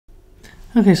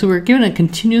Okay, so we're given a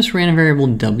continuous random variable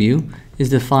w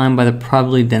is defined by the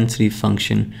probability density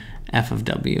function f of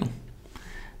w.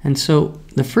 And so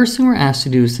the first thing we're asked to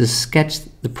do is to sketch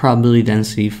the probability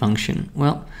density function.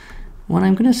 Well, when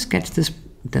I'm going to sketch this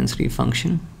density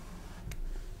function,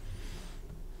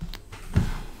 let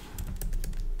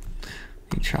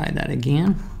me try that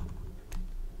again.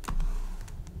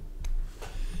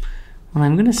 When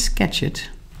I'm going to sketch it,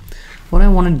 what I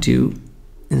want to do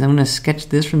is I'm going to sketch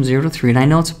this from 0 to 3, and I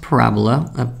know it's a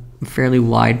parabola, a fairly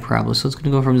wide parabola, so it's going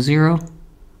to go from 0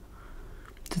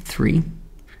 to 3. And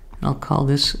I'll call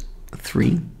this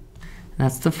 3.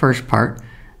 That's the first part.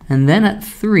 And then at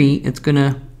 3, it's going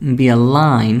to be a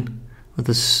line with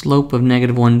a slope of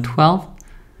negative 112.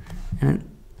 And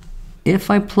if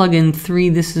I plug in 3,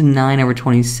 this is 9 over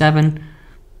 27,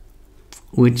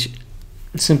 which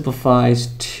simplifies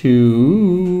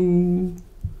to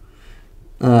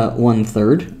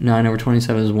 1/3. 9 over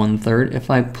 27 is 1/3. If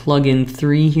I plug in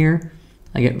 3 here,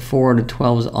 I get 4 to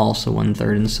 12 is also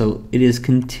 1/3, and so it is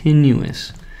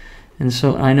continuous. And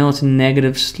so I know it's a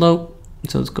negative slope,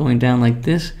 so it's going down like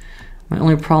this. My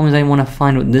only problem is I want to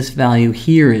find what this value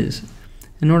here is.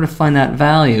 In order to find that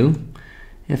value,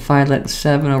 if I let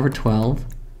 7 over 12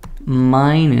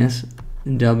 minus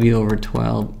w over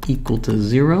 12 equal to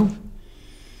 0,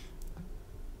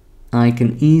 I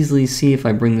can easily see if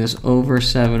I bring this over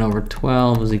 7 over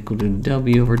 12 is equal to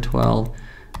w over 12,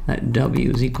 that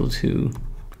w is equal to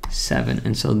 7.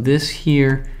 And so this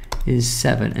here is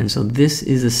 7. And so this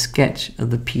is a sketch of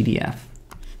the PDF,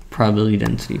 probability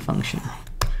density function.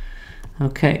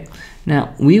 Okay,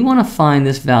 now we want to find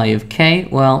this value of k.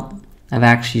 Well, I've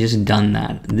actually just done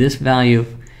that. This value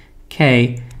of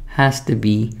k has to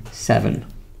be 7.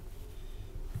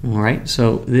 All right,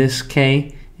 so this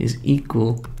k is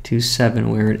equal to 7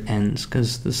 where it ends,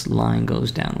 because this line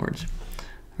goes downwards.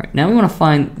 All right, now we want to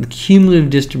find the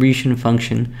cumulative distribution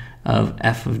function of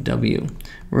f of w.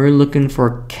 We're looking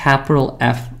for capital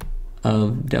F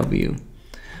of w.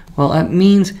 Well, that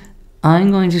means I'm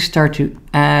going to start to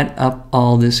add up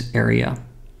all this area.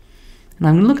 And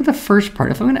I'm going to look at the first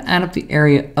part. If I'm going to add up the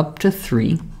area up to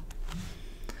 3,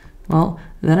 well,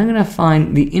 then I'm going to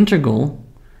find the integral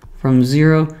from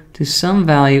 0 to some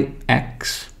value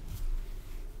x,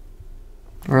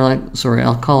 or like, sorry,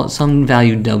 I'll call it some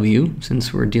value w,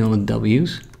 since we're dealing with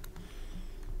w's,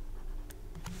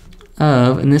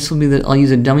 of, and this will be I'll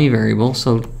use a dummy variable,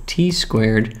 so t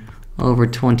squared over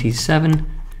 27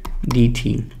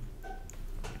 dt.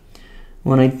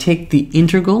 When I take the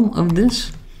integral of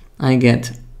this, I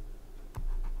get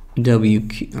I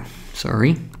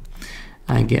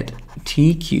get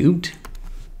t cubed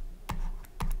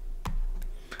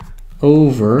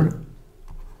over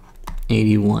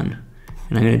 81.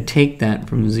 And I'm going to take that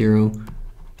from 0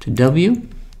 to w.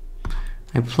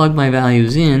 I plug my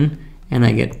values in, and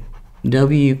I get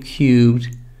w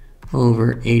cubed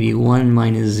over 81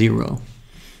 minus 0.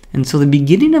 And so the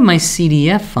beginning of my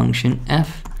CDF function,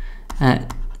 f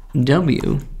at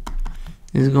w,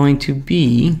 is going to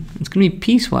be, it's going to be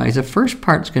piecewise. The first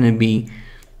part's going to be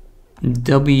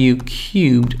w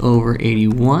cubed over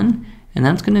 81, and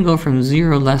that's going to go from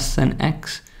 0 less than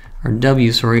x, or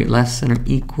w, sorry, less than or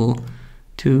equal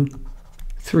to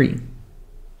 3.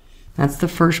 That's the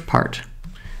first part.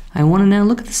 I want to now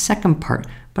look at the second part,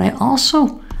 but I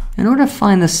also, in order to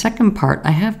find the second part,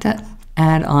 I have to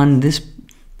add on this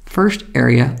first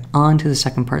area onto the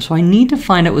second part. So I need to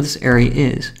find out what this area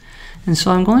is. And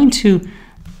so I'm going to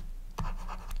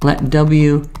let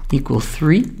w equal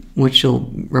 3, which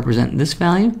will represent this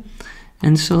value.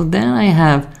 And so then I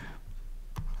have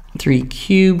 3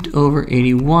 cubed over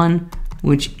 81,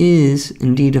 which is,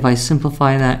 indeed, if I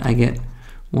simplify that, I get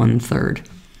 1/3.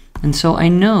 And so I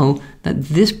know that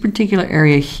this particular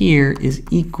area here is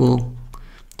equal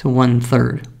to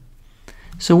 1/3.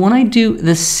 So when I do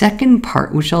the second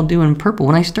part, which I'll do in purple,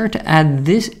 when I start to add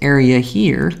this area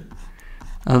here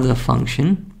of the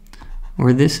function,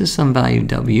 where this is some value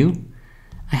w,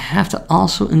 I have to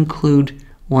also include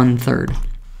 1/3.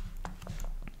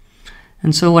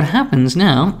 And so what happens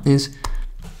now is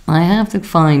I have to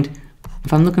find,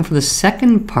 if I'm looking for the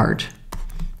second part,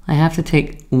 I have to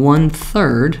take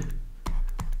 1/3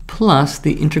 plus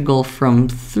the integral from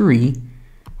 3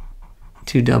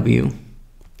 to w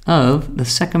of, the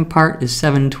second part is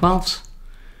 7/12.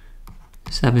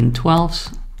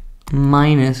 7/12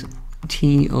 minus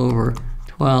t over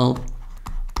 12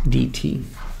 dt.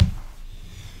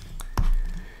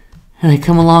 And I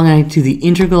come along and I do the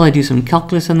integral, I do some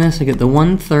calculus on this, I get the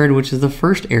 1/3, which is the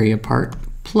first area part,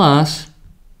 plus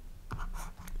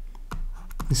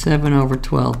 7 over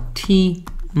 12t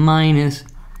minus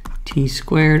t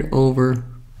squared over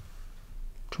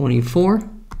 24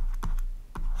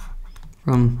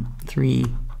 from 3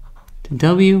 to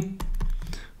w,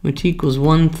 which equals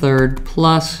 1/3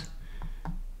 plus,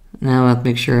 now I have to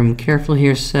make sure I'm careful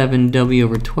here, 7w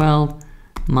over 12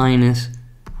 minus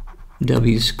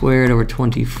w squared over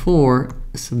 24,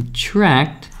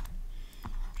 subtract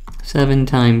 7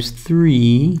 times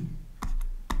 3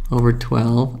 over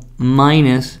 12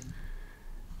 minus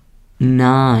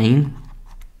 9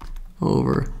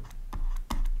 over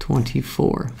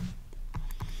 24.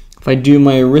 If I do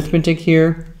my arithmetic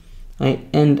here, I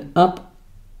end up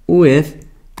with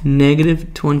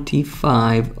negative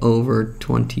 25 over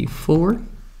 24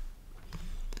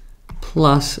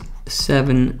 plus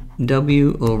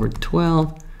 7w over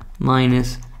 12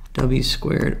 minus w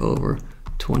squared over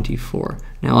 24.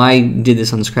 Now I did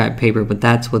this on scrap paper, but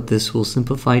that's what this will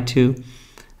simplify to.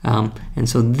 And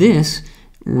so this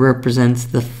represents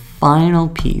the final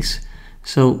piece.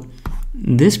 So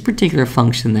this particular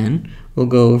function then will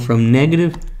go from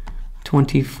negative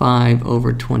 25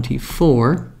 over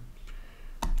 24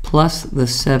 plus the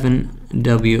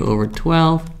 7w over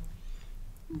 12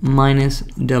 minus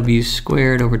w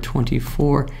squared over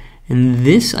 24. And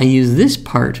this, I use this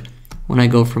part when I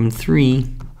go from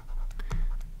 3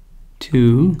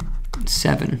 to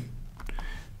 7.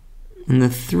 And the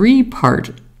 3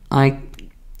 part,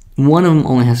 one of them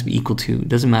only has to be equal to, it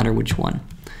doesn't matter which one.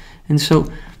 And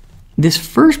so this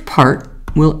first part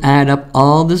will add up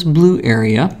all this blue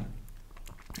area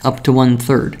up to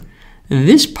 1/3.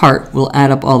 This part will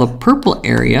add up all the purple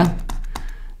area,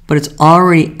 but it's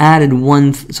already added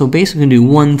so basically do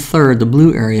 1/3 the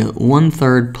blue area,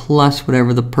 1/3 plus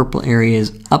whatever the purple area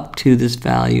is up to this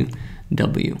value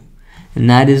w. And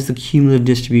that is the cumulative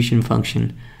distribution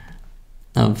function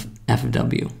of f of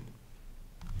w.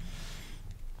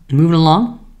 Moving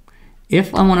along,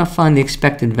 if I want to find the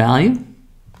expected value,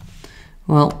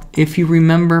 well, if you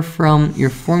remember from your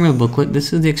formula booklet,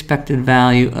 this is the expected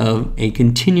value of a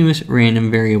continuous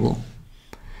random variable.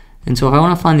 And so if I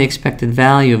want to find the expected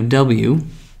value of w,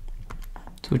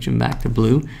 switching back to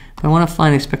blue, if I want to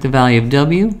find the expected value of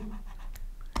w,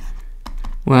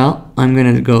 well, I'm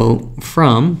going to go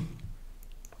from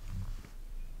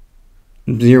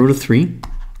 0 to 3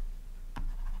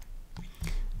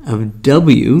 of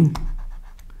w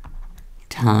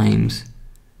times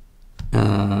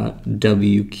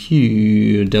w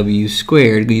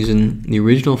squared, using the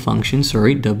original function,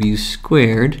 w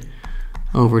squared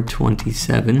over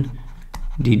 27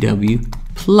 dw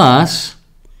plus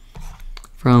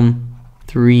from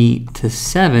 3 to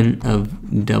 7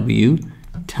 of w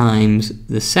times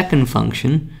the second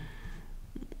function,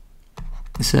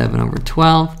 7 over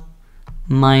 12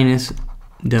 minus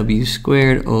w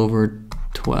squared over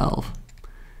 12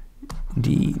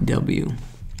 dw.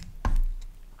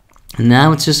 And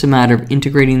now it's just a matter of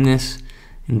integrating this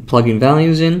and plugging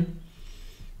values in.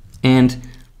 And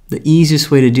the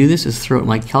easiest way to do this is throw it in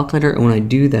my calculator, and when I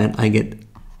do that, I get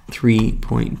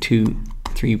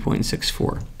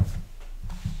 3.64.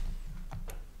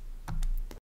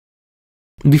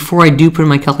 Before I do put it in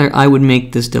my calculator, I would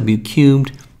make this w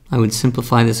cubed. I would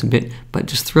simplify this a bit, but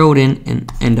just throw it in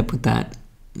and end up with that.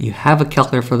 You have a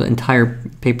calculator for the entire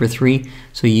paper 3,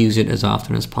 so use it as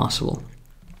often as possible.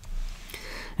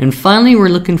 And finally, we're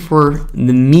looking for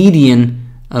the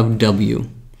median of w.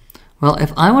 Well,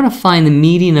 if I want to find the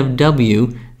median of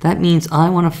w, that means I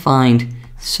want to find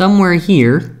somewhere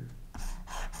here,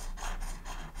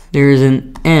 there is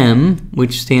an m,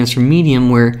 which stands for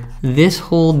median, where this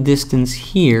whole distance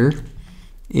here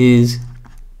is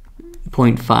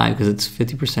 0.5 because it's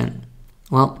 50%.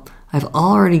 Well, I've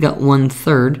already got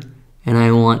 1/3 and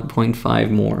I want 0.5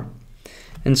 more.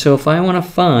 And so if I want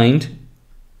to find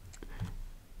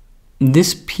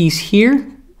this piece here,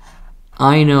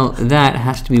 I know that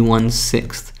has to be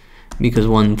 1/6 because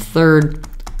 1/3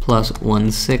 plus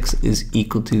 1/6 is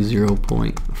equal to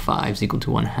 0.5, is equal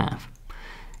to 1/2.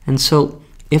 And so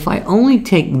if I only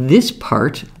take this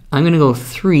part, I'm going to go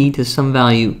 3 to some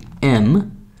value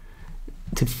m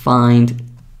to find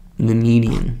the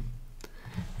median.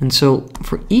 And so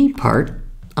for E part,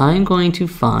 I'm going to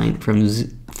find from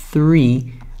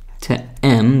 3 to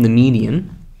m, the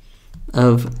median,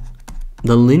 of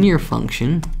the linear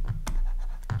function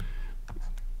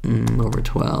over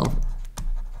 12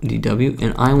 dw,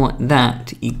 and I want that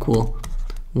to equal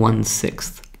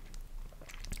 1/6.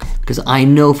 Because I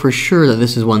know for sure that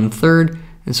this is 1/3,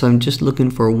 and so I'm just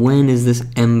looking for when is this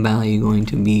m value going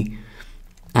to be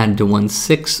added to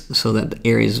 1/6 so that the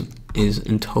area is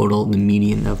in total the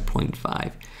median of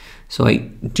 0.5. So I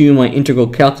do my integral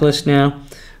calculus now,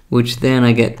 which then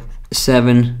I get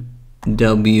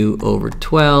 7w over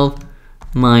 12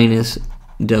 minus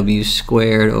w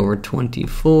squared over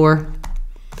 24.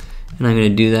 And I'm going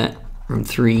to do that from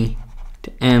 3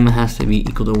 to m has to be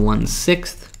equal to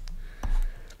 1/6.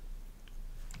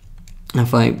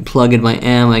 If I plug in my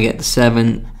m, I get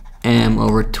 7m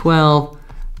over 12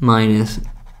 minus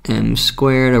m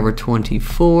squared over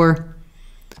 24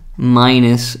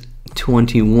 minus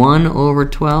 21 over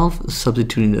 12,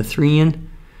 substituting the 3 in.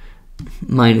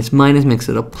 Minus minus makes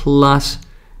it a plus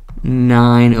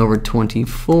 9 over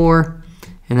 24,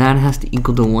 and that has to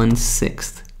equal to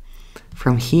 1/6.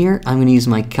 From here, I'm going to use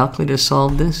my calculator to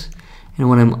solve this, and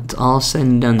when it's all said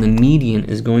and done, the median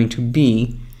is going to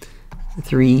be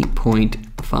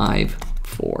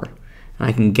 3.54. And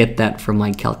I can get that from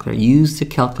my calculator. Use the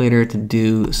calculator to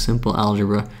do simple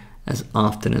algebra as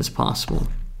often as possible.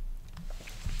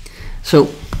 So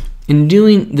in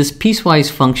doing this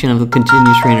piecewise function of the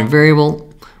continuous random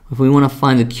variable, if we want to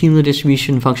find the cumulative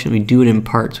distribution function, we do it in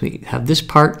parts. We have this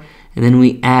part, and then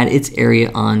we add its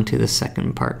area on to the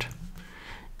second part.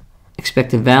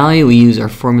 Expected value, we use our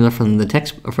formula from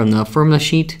the formula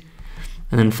sheet,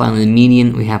 and then finally the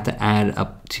median, we have to add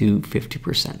up to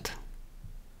 50%.